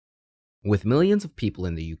With millions of people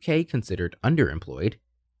in the UK considered underemployed,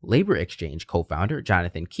 Labor Exchange co founder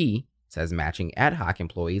Jonathan Key says matching ad hoc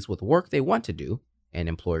employees with work they want to do and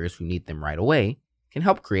employers who need them right away can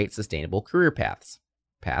help create sustainable career paths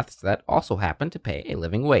that also happen to pay a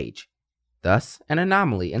living wage. Thus, an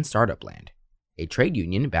anomaly in startup land, a trade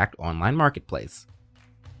union backed online marketplace.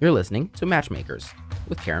 You're listening to Matchmakers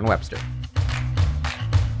with Karen Webster.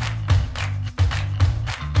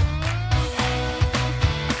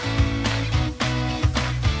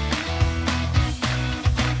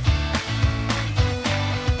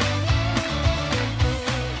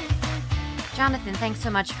 Jonathan, thanks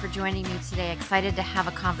so much for joining me today. Excited to have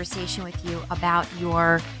a conversation with you about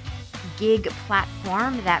your gig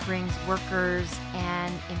platform that brings workers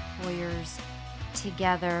and employers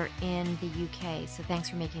together in the UK. So thanks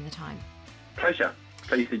for making the time. Pleasure.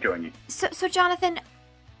 Pleased to join you. So Jonathan,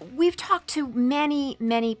 we've talked to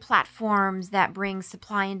many platforms that bring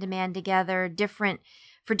supply and demand together,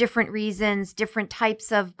 for different reasons, different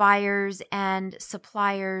types of buyers and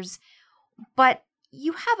suppliers. But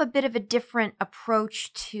you have a bit of a different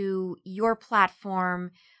approach to your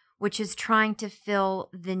platform, which is trying to fill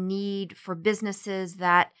the need for businesses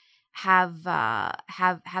that have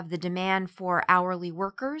the demand for hourly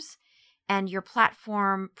workers, and your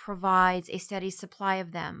platform provides a steady supply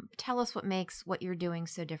of them. Tell us what makes what you're doing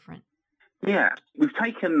so different. Yeah, we've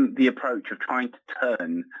taken the approach of trying to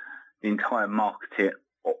turn the entire market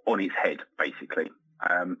on its head, basically.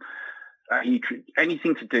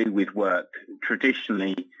 Anything to do with work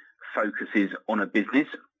traditionally focuses on a business,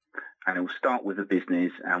 and it will start with a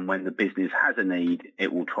business, and when the business has a need,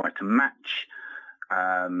 it will try to match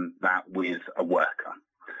that with a worker.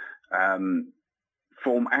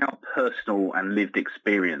 From our personal and lived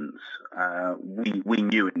experience, we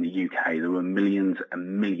knew in the UK there were millions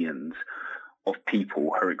and millions of people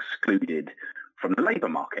who are excluded from the labour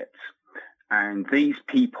markets, and these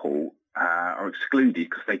people are excluded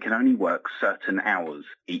because they can only work certain hours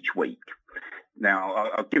each week. Now,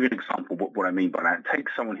 I'll give you an example of what I mean by that. Take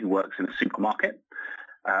someone who works in a supermarket.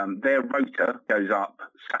 Their rota goes up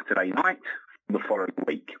Saturday night the following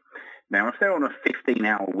week. Now, if they're on a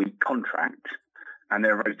 15-hour-week contract and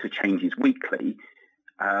their rota changes weekly,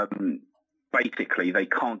 basically they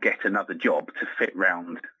can't get another job to fit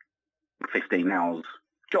round 15 hours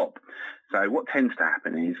job. So what tends to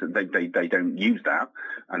happen is that they don't use that,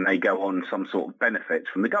 and they go on some sort of benefits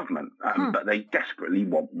from the government, but they desperately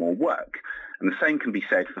want more work. And the same can be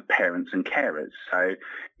said for parents and carers. So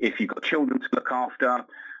if you've got children to look after,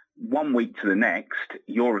 one week to the next,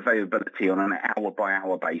 your availability on an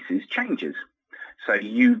hour-by-hour basis changes. So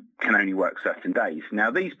you can only work certain days. Now,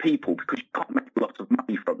 these people, because you can't make a lot of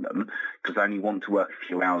money from them, because they only want to work a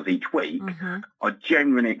few hours each week, are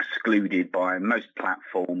generally excluded by most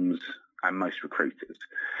platforms and most recruiters.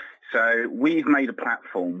 So we've made a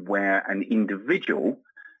platform where an individual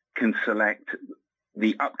can select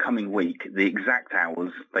the upcoming week, the exact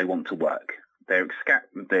hours they want to work, their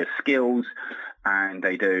skills, and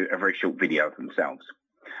they do a very short video of themselves.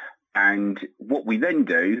 And what we then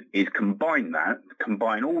do is combine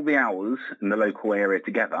all the hours in the local area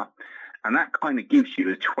together, and that kind of gives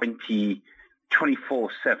you a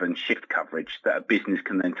 24/7 shift coverage that a business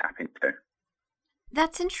can then tap into.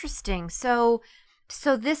 That's interesting. So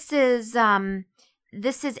this is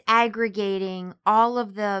aggregating all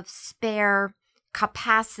of the spare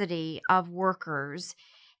capacity of workers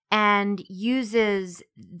and uses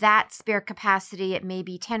that spare capacity. It may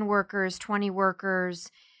be 10 workers, 20 workers,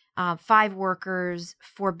 5 workers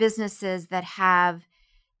for businesses that have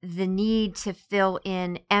the need to fill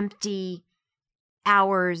in empty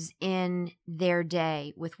hours in their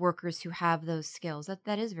day with workers who have those skills.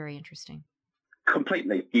 That is very interesting.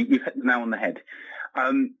 Completely. You've hit the nail on the head.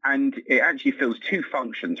 And it actually fills two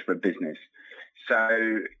functions for a business.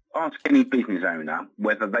 So ask any business owner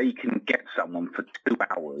whether they can get someone for 2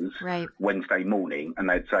 hours Wednesday morning, and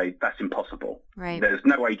they'd say that's impossible. There's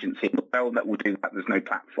no agency in the world that will do that. There's no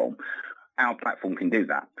platform. Our platform can do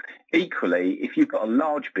that. Equally, if you've got a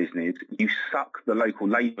large business, you suck the local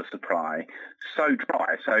labour supply so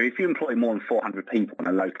dry. So if you employ more than 400 people in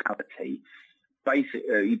a locality,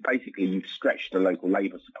 basically you've stretched the local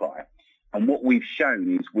labour supply. And what we've shown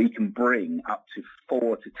is we can bring up to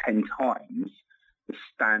 4 to 10 times the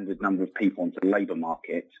standard number of people onto the labour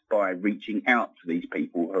market by reaching out to these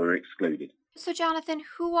people who are excluded. So, Jonathan,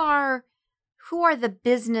 who are the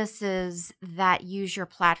businesses that use your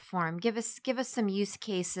platform? Give us some use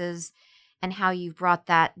cases and how you've brought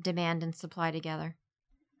that demand and supply together.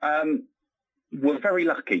 We're very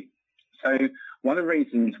lucky. So one of the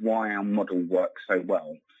reasons why our model works so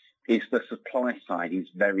well is the supply side is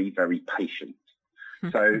very, very patient.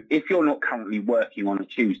 So if you're not currently working on a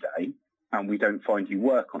Tuesday and we don't find you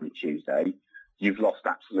work on a Tuesday, you've lost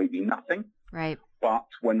absolutely nothing. Right. But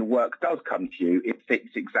when the work does come to you, it fits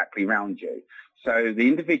exactly around you. So the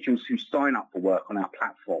individuals who sign up for work on our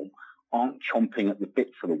platform aren't chomping at the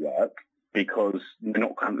bit for the work because they're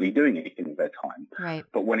not currently doing anything with their time. Right.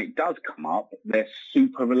 But when it does come up, they're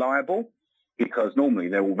super reliable because normally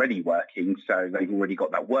they're already working, so they've already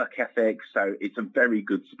got that work ethic. So it's a very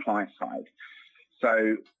good supply side.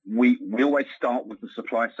 So we always start with the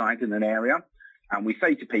supply side in an area. And we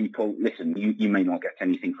say to people, listen, you may not get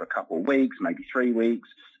anything for a couple of weeks, maybe 3 weeks,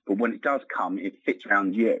 but when it does come, it fits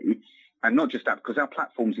around you. And not just that, because our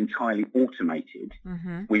platform's entirely automated.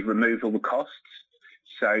 We've removed all the costs.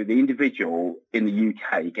 So the individual in the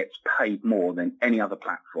UK gets paid more than any other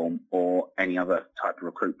platform or any other type of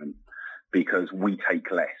recruitment because we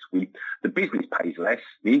take less. The business pays less,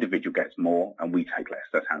 the individual gets more, and we take less.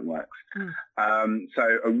 That's how it works.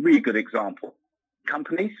 So a really good example.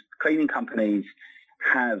 Cleaning companies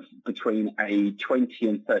have between a 20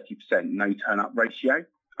 and 30% no turn-up ratio.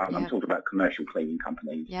 I'm talking about commercial cleaning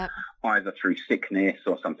companies, either through sickness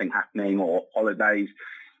or something happening or holidays.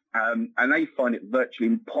 And they find it virtually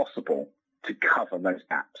impossible to cover those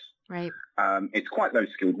gaps. Right. It's quite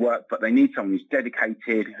low-skilled work, but they need someone who's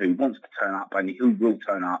dedicated, who wants to turn up, and who will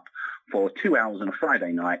turn up for 2 hours on a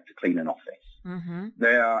Friday night to clean an office.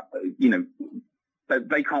 They are,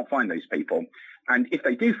 they can't find those people. And if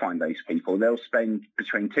they do find those people, they'll spend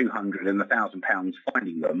between £200 and £1,000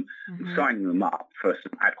 finding them, and signing them up for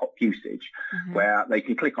some ad hoc usage, where they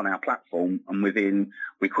can click on our platform and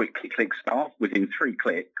we quickly click staff. Within 3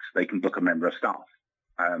 clicks, they can book a member of staff.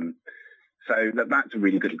 So that's a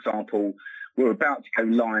really good example. We're about to go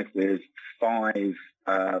live with 5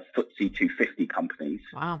 FTSE 250 companies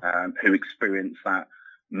who experience that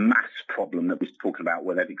mass problem that we was talking about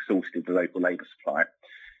where they've exhausted the local labour supply.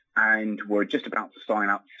 And we're just about to sign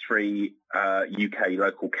up 3 UK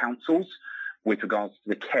local councils with regards to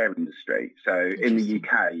the care industry. So in the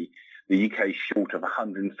UK is short of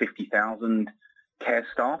 150,000 care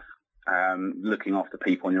staff looking after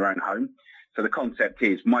people in your own home. So the concept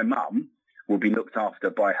is my mum will be looked after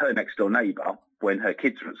by her next door neighbour when her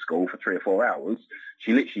kids are at school for 3 or 4 hours.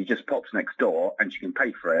 She literally just pops next door and she can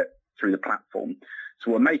pay for it through the platform.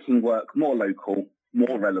 So we're making work more local,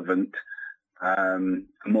 more relevant, and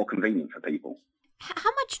more convenient for people.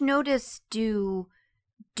 How much notice do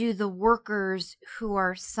the workers who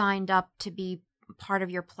are signed up to be part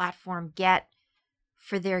of your platform get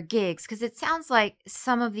for their gigs? Because it sounds like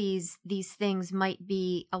some of these things might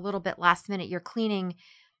be a little bit last minute. Your cleaning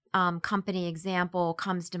company example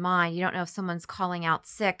comes to mind. You don't know if someone's calling out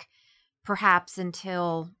sick perhaps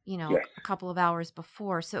until, a couple of hours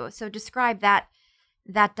before. So describe that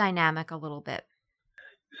dynamic a little bit.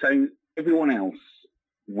 So everyone else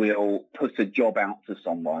will put a job out to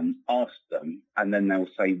someone, ask them, and then they'll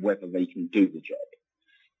say whether they can do the job.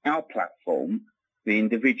 Our platform, the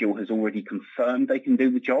individual has already confirmed they can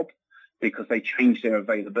do the job because they change their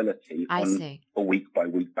availability on a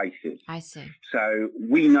week-by-week basis. I see. So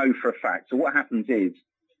we know for a fact. So what happens is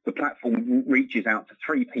the platform reaches out to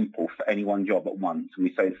 3 people for any one job at once, and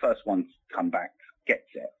we say the first one to come back gets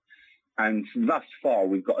it. And thus far,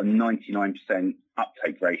 we've got a 99%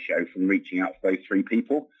 uptake ratio from reaching out to those 3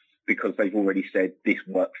 people because they've already said this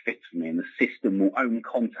work fits for me, and the system will only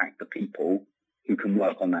contact the people who can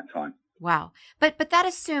work on that time. Wow. But that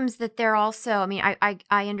assumes that they're also,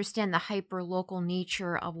 I understand the hyper local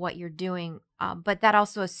nature of what you're doing, but that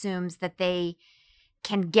also assumes that they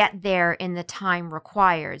can get there in the time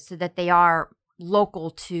required so that they are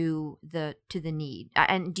local to the need.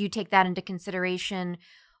 And do you take that into consideration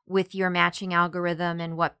with your matching algorithm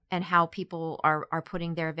and how people are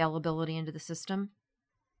putting their availability into the system?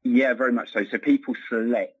 Yeah, very much so. So people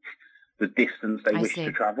select the distance they wish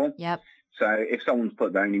to travel. Yep. So if someone's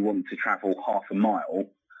put they only want to travel half a mile,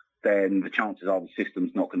 then the chances are the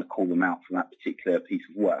system's not going to call them out for that particular piece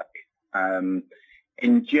of work.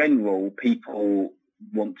 In general, people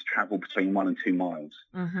want to travel between 1 and 2 miles.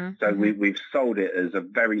 So we've sold it as a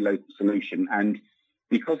very local solution. And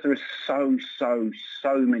because there are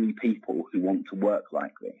so many people who want to work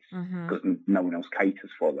like this, because no one else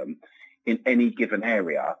caters for them, in any given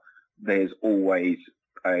area, there's always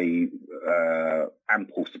a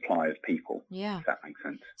ample supply of people. Yeah. If that makes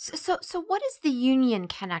sense. So what is the union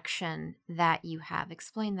connection that you have?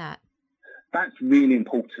 Explain that. That's really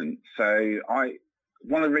important. So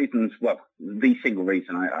one of the reasons, the single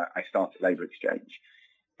reason I started Labour Exchange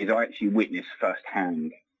is I actually witnessed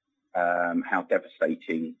firsthand how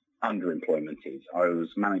devastating underemployment is. I was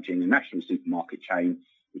managing a national supermarket chain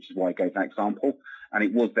which is why I gave that example. And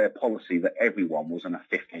it was their policy that everyone was on a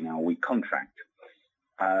 15-hour-week contract.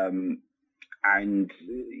 And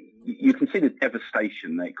you can see the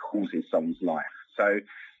devastation that it causes someone's life. So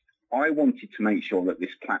I wanted to make sure that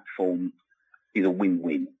this platform is a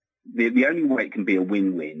win-win. The only way it can be a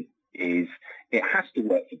win-win is it has to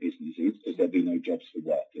work for businesses because there'll be no jobs for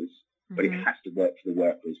workers, but it has to work for the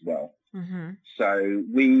worker as well. So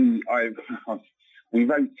we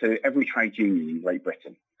wrote to every trade union in Great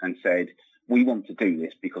Britain and said, we want to do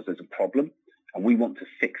this because there's a problem and we want to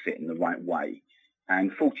fix it in the right way.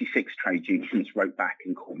 And 46 trade unions wrote back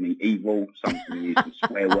and called me evil. Some of them used some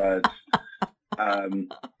swear words.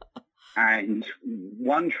 And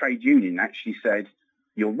one trade union actually said,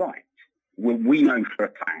 you're right. Well, we know for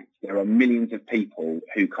a fact there are millions of people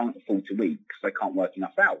who can't afford to eat because they can't work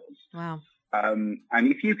enough hours. Wow. And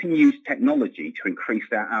if you can use technology to increase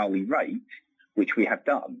their hourly rate, which we have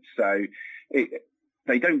done, so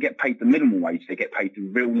they don't get paid the minimum wage, they get paid the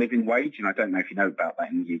real living wage. And I don't know if you know about that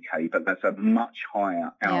in the UK, but that's a much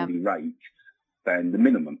higher hourly rate than the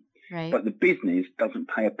minimum. Right. But the business doesn't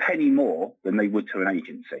pay a penny more than they would to an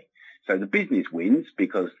agency. So the business wins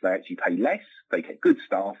because they actually pay less, they get good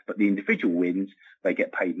staff, but the individual wins, they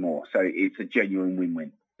get paid more. So it's a genuine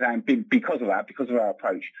win-win. And because of that, because of our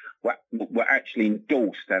approach, we're actually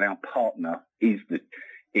endorsed that our partner is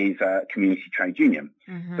a community trade union.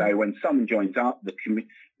 So when someone joins up,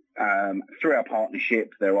 through our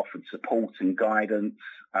partnership, they're offered support and guidance.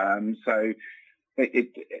 So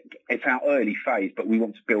it's our early phase, but we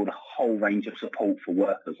want to build a whole range of support for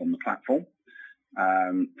workers on the platform.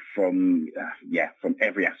 From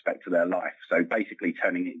every aspect of their life. So basically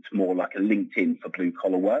turning it into more like a LinkedIn for blue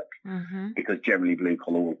collar work, because generally blue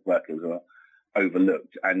collar workers are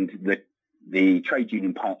overlooked, and the trade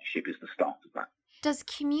union partnership is the start of that. Does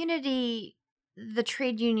Community, the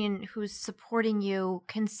trade union who's supporting you,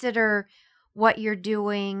 consider what you're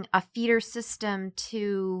doing a feeder system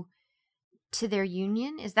to their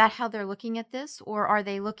union? Is that how they're looking at this, or are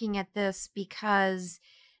they looking at this because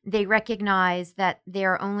they recognize that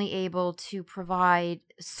they're only able to provide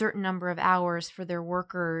a certain number of hours for their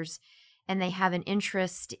workers, and they have an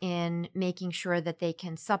interest in making sure that they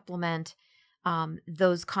can supplement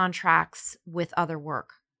those contracts with other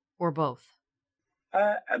work, or both?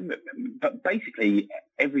 But basically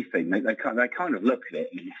everything, they kind of look at it,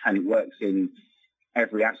 and it works in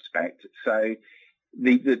every aspect. So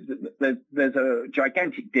there's a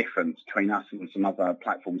gigantic difference between us and some other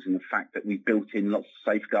platforms in the fact that we've built in lots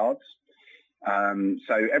of safeguards.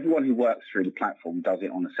 So everyone who works through the platform does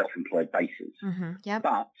it on a self-employed basis.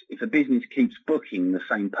 But if a business keeps booking the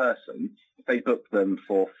same person, if they book them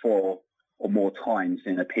for 4 or more times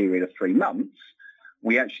in a period of 3 months,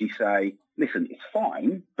 we actually say, listen, it's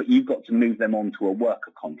fine, but you've got to move them on to a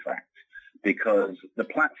worker contract, because the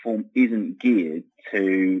platform isn't geared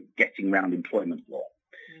to getting around employment law.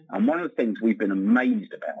 And one of the things we've been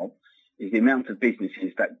amazed about is the amount of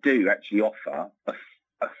businesses that do actually offer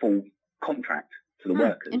a full contract to the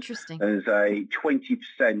workers. Interesting. There's a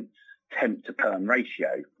 20% temp to perm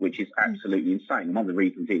ratio, which is absolutely insane. One of the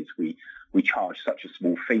reasons is we charge such a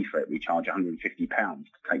small fee for it. We charge £150 to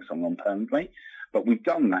take someone on permanently. But we've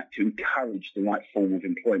done that to encourage the right form of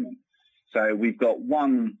employment. So we've got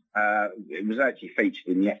one, it was actually featured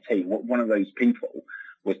in the FT. One of those people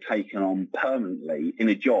was taken on permanently in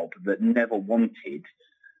a job that never wanted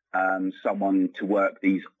someone to work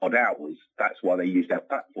these odd hours. That's why they used our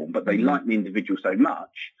platform. But they liked the individual so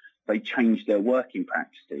much, they changed their working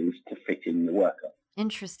practices to fit in the worker.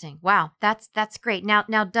 Interesting. Wow, that's great. Now,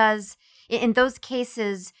 does, in those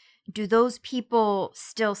cases, do those people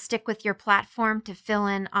still stick with your platform to fill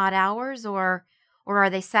in odd hours, or are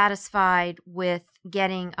they satisfied with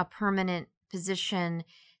getting a permanent position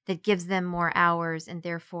that gives them more hours and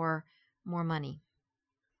therefore more money?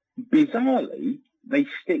 Bizarrely, they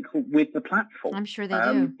stick with the platform. I'm sure they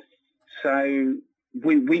do. So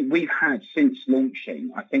we've had, since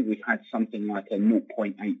launching, I think we've had something like a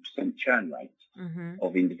 0.8% churn rate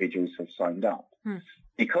of individuals who have signed up.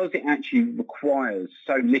 Because it actually requires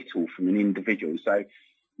so little from an individual. So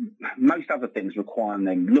most other things require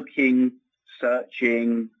them looking,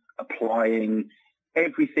 searching, applying.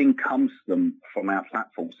 Everything comes to them from our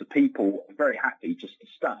platform. So people are very happy just to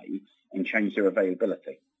stay and change their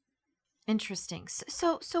availability. Interesting.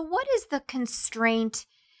 So what is the constraint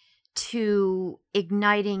to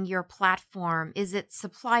igniting your platform? Is it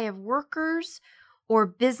supply of workers or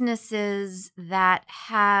businesses that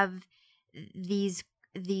have these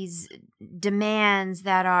demands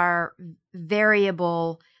that are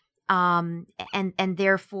variable and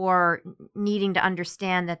therefore needing to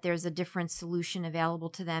understand that there's a different solution available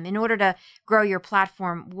to them. In order to grow your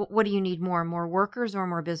platform, what do you need more workers or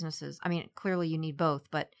more businesses? I mean, clearly you need both,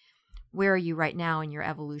 but where are you right now in your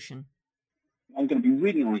evolution? I'm going to be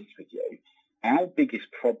really honest with you. Our biggest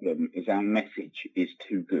problem is our message is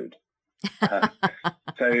too good.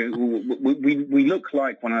 So we look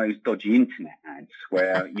like one of those dodgy internet ads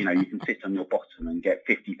where, you can sit on your bottom and get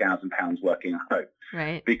 £50,000 working at home.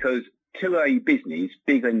 Right. Because to a business,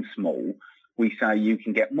 big and small, we say you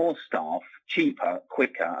can get more staff, cheaper,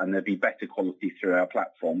 quicker, and there'll be better quality through our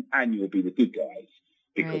platform, and you'll be the good guys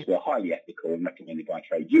because we're highly ethical and recommended by a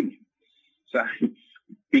trade union. So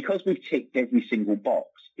because we've ticked every single box,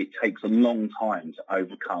 it takes a long time to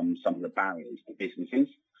overcome some of the barriers to businesses.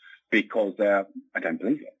 Because I don't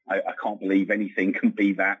believe it. I can't believe anything can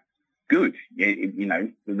be that good.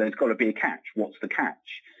 There's got to be a catch. What's the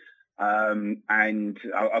catch? And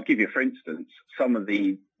I'll give you, for instance, some of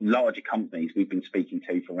the larger companies we've been speaking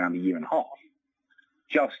to for around a year and a half,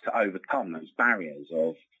 just to overcome those barriers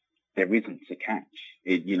of there isn't a catch.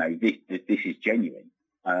 This is genuine.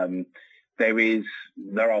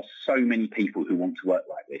 There are so many people who want to work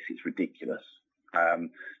like this. It's ridiculous.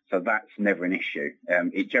 So that's never an issue.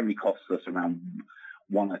 It generally costs us around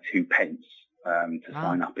 1 or 2 pence to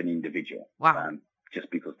sign up an individual. Wow.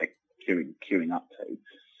 Just because they're queuing up to.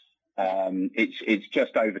 It's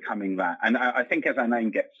just overcoming that. And I think as our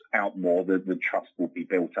name gets out more, the trust will be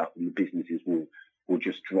built up and the businesses will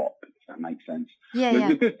just drop, if that makes sense.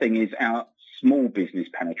 The good thing is our small business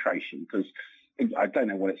penetration, because I don't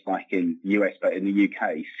know what it's like in the US, but in the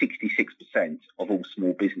UK, 66% of all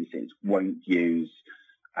small businesses won't use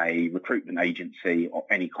a recruitment agency or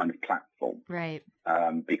any kind of platform, right?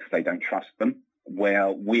 Because they don't trust them. Where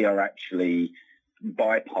we are actually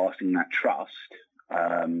bypassing that trust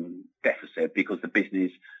deficit because the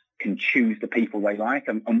business can choose the people they like.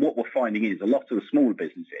 And what we're finding is a lot of the smaller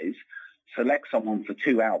businesses select someone for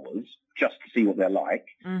 2 hours just to see what they're like.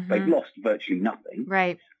 Mm-hmm. They've lost virtually nothing.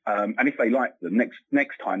 Right. And if they like them,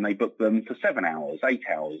 next time they book them for 7 hours, 8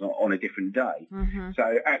 hours on a different day. Mm-hmm.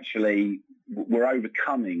 So actually, we're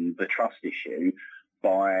overcoming the trust issue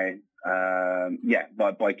by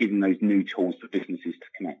giving those new tools for businesses to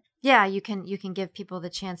connect. Yeah, you can give people the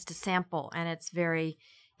chance to sample, and it's very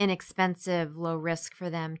inexpensive, low risk for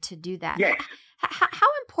them to do that. Yes. How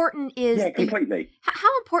important is completely.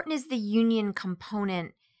 How important is the union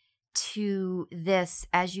component to this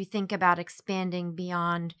as you think about expanding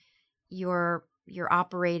beyond your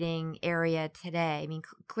operating area today? I mean,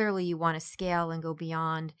 clearly you want to scale and go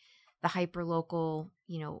beyond the hyperlocal,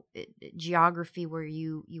 geography where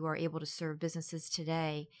you are able to serve businesses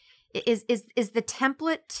today. Is the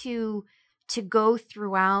template to go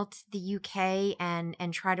throughout the UK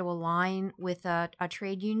and try to align with a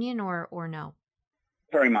trade union or no?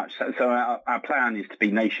 Very much so. So our plan is to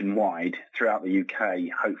be nationwide throughout the UK,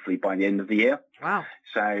 hopefully by the end of the year. Wow.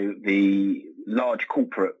 So the large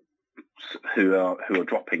corporates who are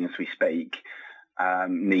dropping as we speak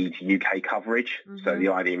need UK coverage. Mm-hmm. So the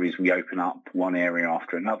idea is we open up one area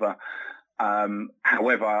after another.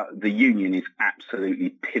 However, the union is absolutely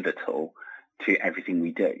pivotal to everything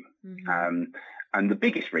we do. Mm-hmm. And the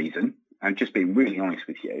biggest reason, and just being really honest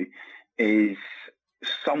with you, is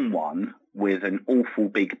someone with an awful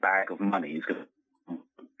big bag of money is going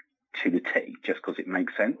to the T just because it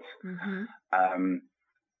makes sense. Mm-hmm.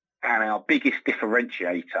 And our biggest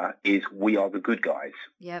differentiator is we are the good guys.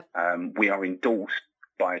 Yep. We are endorsed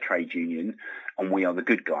by a trade union and we are the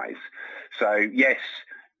good guys. So yes,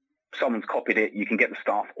 someone's copied it, you can get the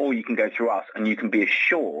staff, or you can go through us and you can be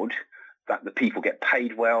assured that the people get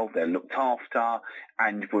paid well, they're looked after,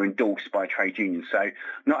 and we're endorsed by a trade union. So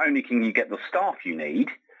not only can you get the staff you need,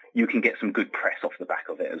 you can get some good press off the back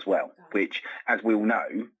of it as well, which, as we all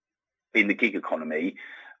know, in the gig economy,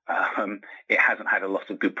 it hasn't had a lot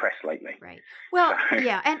of good press lately. Right. Well, so,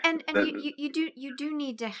 yeah, and you do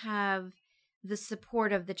need to have the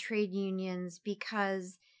support of the trade unions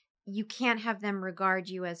because you can't have them regard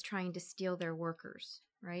you as trying to steal their workers,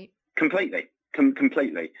 right? Completely.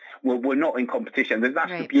 Completely. Well, we're not in competition. That's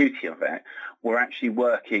right. The beauty of it. We're actually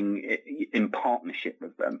working in partnership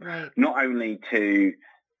with them, right. Not only to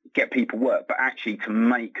get people work, but actually to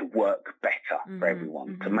make work better for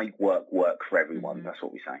everyone, to make work for everyone. Mm-hmm. That's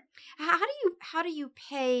what we say. How do you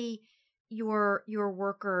pay your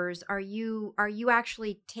workers? Are you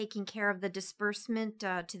actually taking care of the disbursement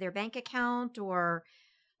to their bank account, or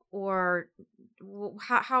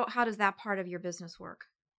how does that part of your business work?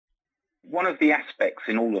 One of the aspects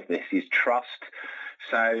in all of this is trust.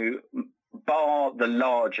 So bar the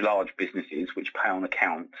large businesses which pay on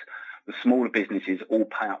account, The smaller businesses all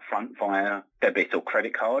pay up front via debit or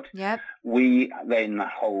credit card. Yep. We then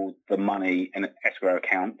hold the money in an escrow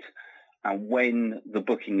account, and when the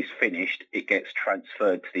booking is finished, it gets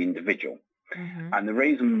transferred to the individual. Mm-hmm. And the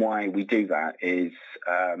reason why we do that is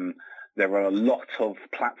there are a lot of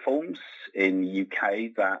platforms in the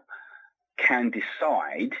UK that can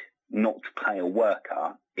decide not to pay a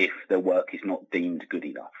worker if their work is not deemed good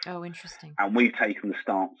enough. Oh, interesting. And we've taken the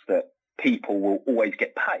stance that people will always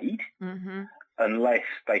get paid Mm-hmm. unless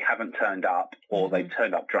they haven't turned up or Mm-hmm. they've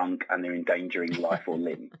turned up drunk and they're endangering life or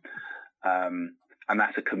limb. And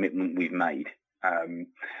that's a commitment we've made.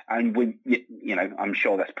 And we, I'm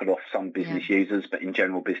sure that's put off some business users, but in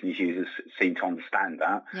general, business users seem to understand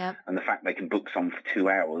that. Yep. And the fact they can book someone for 2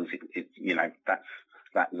 hours,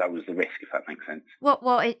 that lowers the risk, if that makes sense.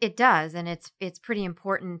 Well, it does, and it's pretty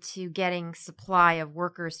important to getting supply of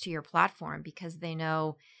workers to your platform because they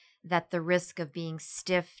know that the risk of being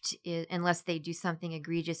stiffed, unless they do something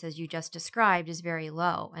egregious, as you just described, is very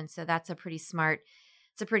low. And so that's a pretty smart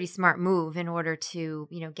move in order to,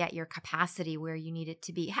 get your capacity where you need it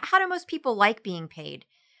to be. How do most people like being paid?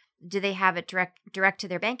 Do they have it direct to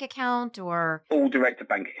their bank account or? All direct to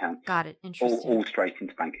bank accounts. Got it. Interesting. All straight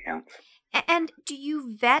into bank accounts. And do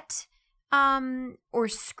you vet or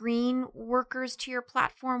screen workers to your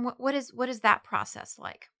platform? What is that process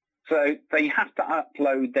like? So they have to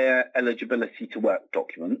upload their eligibility to work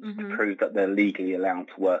documents Mm-hmm. to prove that they're legally allowed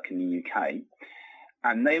to work in the UK.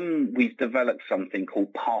 And then we've developed something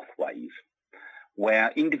called pathways,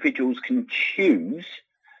 where individuals can choose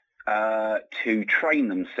to train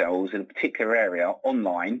themselves in a particular area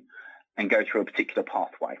online and go through a particular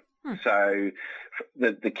pathway. So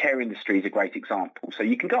the care industry is a great example. So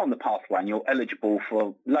you can go on the pathway and you're eligible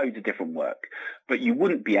for loads of different work, but you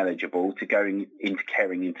wouldn't be eligible to go into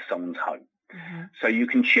caring into someone's home. Mm-hmm. So you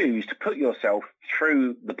can choose to put yourself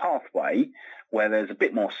through the pathway where there's a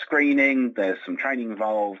bit more screening, there's some training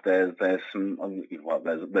involved, there's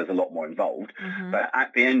a lot more involved. Mm-hmm. But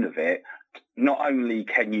at the end of it, not only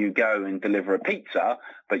can you go and deliver a pizza,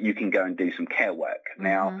 but you can go and do some care work. Mm-hmm.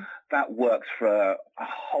 Now, that works for a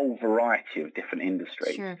whole variety of different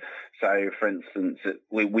industries. Sure. So, for instance,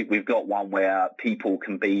 we've got one where people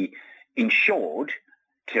can be insured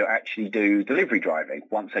to actually do delivery driving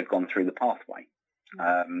once they've gone through the pathway.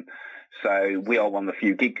 So we are one of the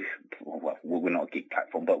few we're not a gig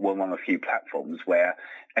platform, but we're one of the few platforms where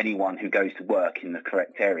anyone who goes to work in the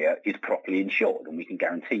correct area is properly insured, and we can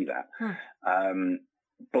guarantee that.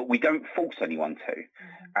 But we don't force anyone to,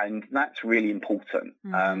 and that's really important.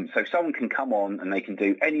 So someone can come on and they can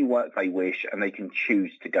do any work they wish, and they can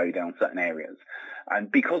choose to go down certain areas.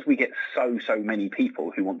 And because we get so many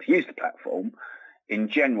people who want to use the platform, in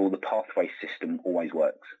general, the pathway system always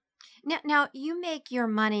works. Now you make your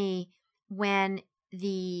money when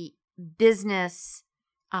the business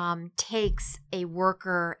takes a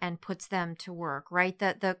worker and puts them to work, right?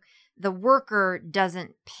 The worker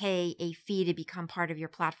doesn't pay a fee to become part of your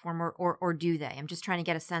platform, or do they? I'm just trying to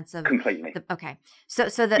get a sense of completely. Okay,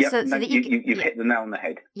 You've hit the nail on the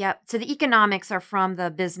head. Yeah. So the economics are from the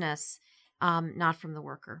business, not from the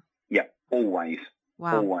worker. Yeah, always.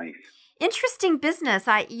 Wow. Always. Interesting business.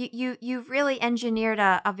 You've really engineered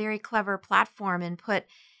a very clever platform and put,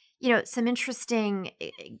 some interesting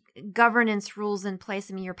governance rules in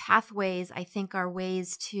place. I mean, your pathways, I think, are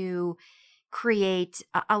ways to create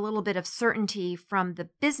a little bit of certainty from the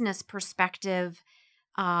business perspective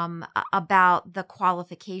about the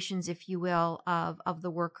qualifications, if you will, of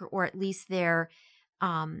the worker, or at least their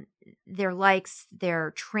likes,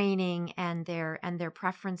 their training, and their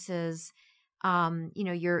preferences.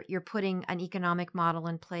 You're putting an economic model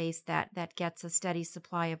in place that gets a steady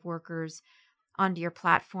supply of workers onto your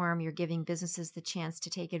platform. You're giving businesses the chance to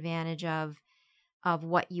take advantage of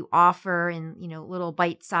what you offer in, little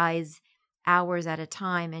bite-size hours at a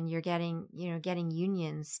time, and you're getting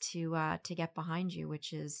unions to get behind you,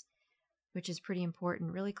 which is pretty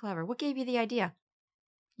important. Really clever. What gave you the idea?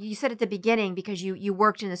 You said at the beginning because you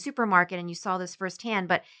worked in the supermarket and you saw this firsthand,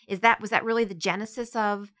 but was that really the genesis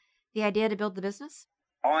of the idea to build the business?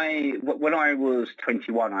 When I was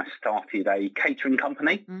 21, I started a catering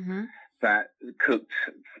company that cooked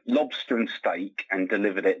lobster and steak and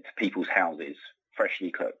delivered it to people's houses,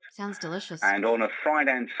 freshly cooked. Sounds delicious. And on a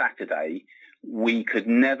Friday and Saturday, we could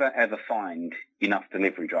never, ever find enough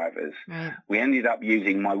delivery drivers. Right. We ended up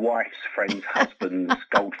using my wife's friend's husband's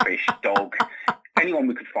goldfish, dog, anyone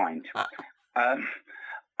we could find.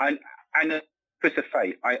 And twist of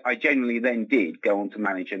fate, I genuinely then did go on to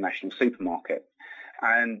manage a national supermarket.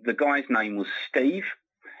 And the guy's name was Steve.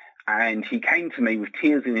 And he came to me with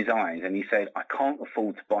tears in his eyes and he said, I can't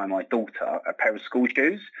afford to buy my daughter a pair of school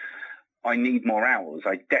shoes, I need more hours.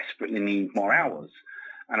 I desperately need more hours.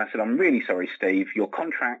 And I said, I'm really sorry, Steve, your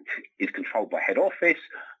contract is controlled by head office.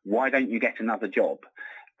 Why don't you get another job?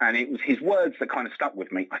 And it was his words that kind of stuck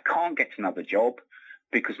with me. I can't get another job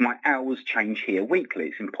because my hours change here weekly.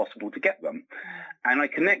 It's impossible to get them. And I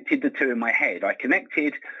connected the two in my head. I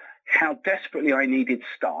connected how desperately I needed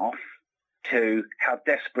staff to how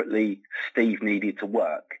desperately Steve needed to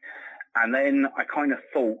work. And then I kind of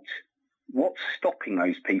thought, what's stopping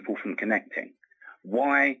those people from connecting?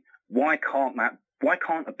 Why can't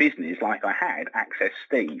a business like I had access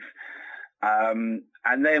Steve?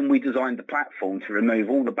 And then we designed the platform to remove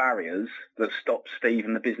all the barriers that stop Steve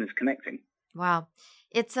and the business connecting. Wow.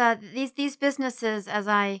 It's these businesses, as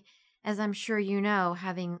I'm sure you know,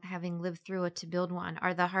 having lived through it to build one,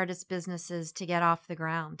 are the hardest businesses to get off the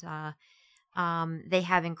ground. They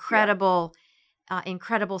have incredible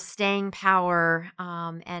staying power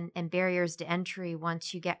and barriers to entry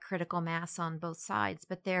once you get critical mass on both sides.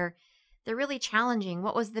 But they're really challenging.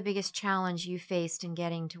 What was the biggest challenge you faced in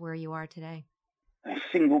getting to where you are today? The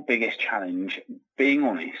single biggest challenge, being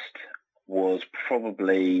honest, was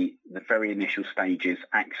probably the very initial stages,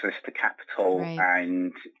 access to capital, right,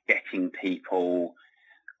 and getting people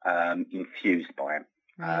infused by it.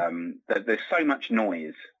 Right. There's so much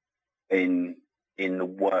noise in the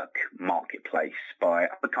work marketplace by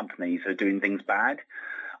other companies who are doing things bad,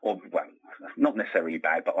 or, well, not necessarily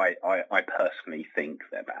bad, but I personally think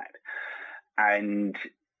they're bad. And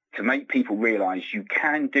to make people realize you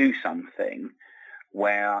can do something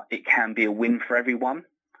where it can be a win for everyone,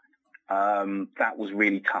 that was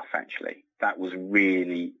really tough, actually. That was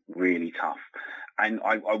really, really tough. And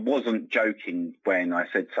I wasn't joking when I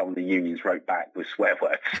said some of the unions wrote back with swear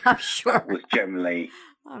words. I'm sure. That was generally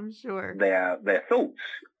I'm sure their thoughts.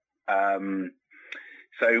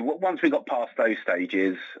 So once we got past those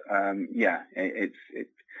stages,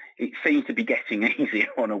 it seems to be getting easier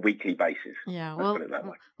on a weekly basis. Yeah. Let's put it that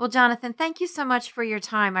way. Well, Jonathan, thank you so much for your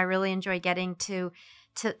time. I really enjoyed getting to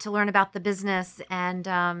learn about the business and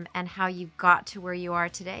how you got to where you are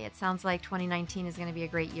today. It sounds like 2019 is going to be a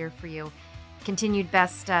great year for you. Continued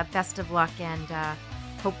best of luck, and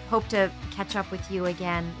hope to catch up with you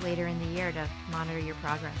again later in the year to monitor your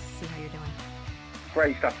progress, see how you're doing.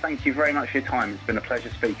 Great stuff. Thank you very much for your time. It's been a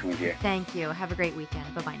pleasure speaking with you. Thank you. Have a great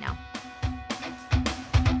weekend. Bye-bye now.